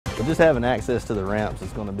But just having access to the ramps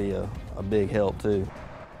is going to be a big help too.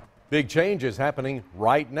 Big changes happening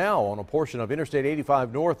right now on a portion of Interstate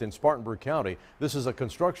 85 North in Spartanburg County. This is a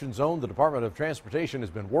construction zone the Department of Transportation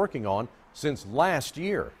has been working on since last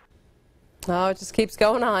year. Oh, it just keeps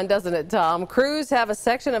going on, doesn't it, Tom? Crews have a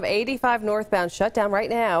section of 85 northbound shut down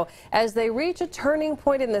right now as they reach a turning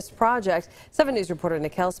point in this project. 7 News reporter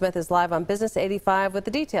Nikel Smith is live on Business 85 with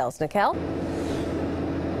the details. Nikel?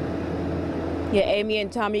 Yeah, Amy and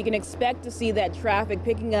Tom, you can expect to see that traffic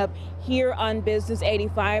picking up here on Business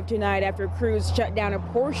 85 tonight after crews shut down a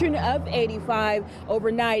portion of 85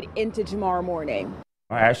 overnight into tomorrow morning.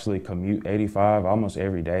 I actually commute 85 almost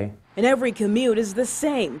every day. And every commute is the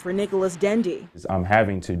same for Nicholas Dendy. I'm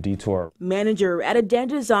having to detour. Manager at a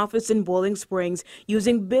dentist's office in Boiling Springs,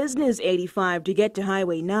 using Business 85 to get to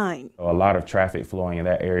Highway 9. A lot of traffic flowing in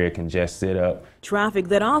that area can just sit up. Traffic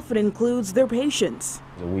that often includes their patients.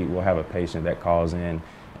 We will have a patient that calls in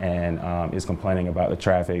and is complaining about the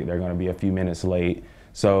traffic. They're going to be a few minutes late.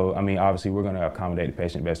 So, I mean, obviously we're going to accommodate the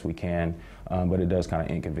patient best we can, but it does kind of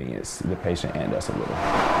inconvenience the patient and us a little.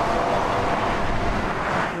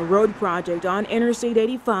 A road project on Interstate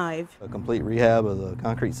 85. A complete rehab of the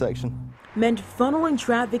concrete section Meant funneling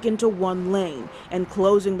traffic into one lane and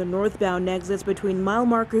closing the northbound exits between mile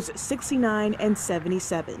markers 69 and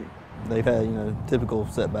 77. They've had, typical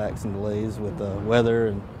setbacks and delays with weather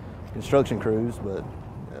and construction crews, but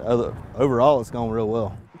overall it's gone real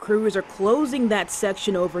well. Crews are closing that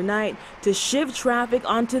section overnight to shift traffic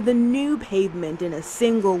onto the new pavement in a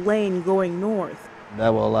single lane going north. That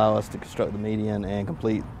will allow us to construct the median and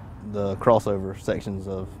complete the crossover sections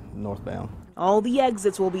of northbound. All the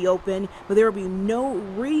exits will be open, but there will be no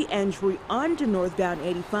re-entry onto northbound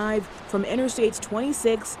 85 from Interstates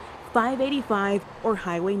 26, 585, or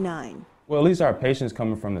Highway 9. Well, at least our patients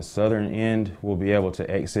coming from the southern end will be able to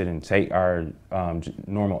exit and take our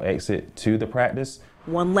normal exit to the practice.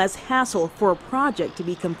 One less hassle for a project to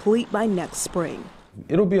be complete by next spring.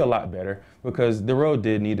 It'll be a lot better because the road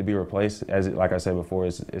did need to be replaced. Like I said before,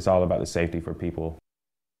 it's all about the safety for people.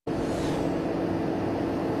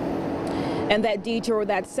 And that detour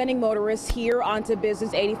that's sending motorists here onto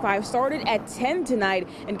Business 85 started at 10 tonight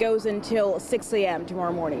and goes until 6 a.m.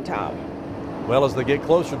 tomorrow morning, Tom. Well, as they get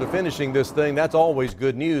closer to finishing this thing, that's always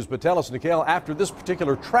good news. But tell us, Nikel, after this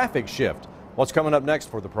particular traffic shift, what's coming up next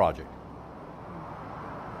for the project?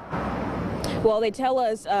 Well, they tell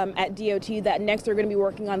us at DOT that next they're going to be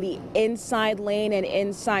working on the inside lane and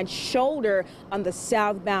inside shoulder on the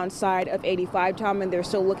southbound side of 85, Tom, and they're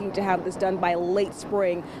still looking to have this done by late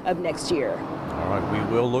spring of next year. All right,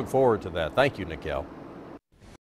 we will look forward to that. Thank you, Nikel.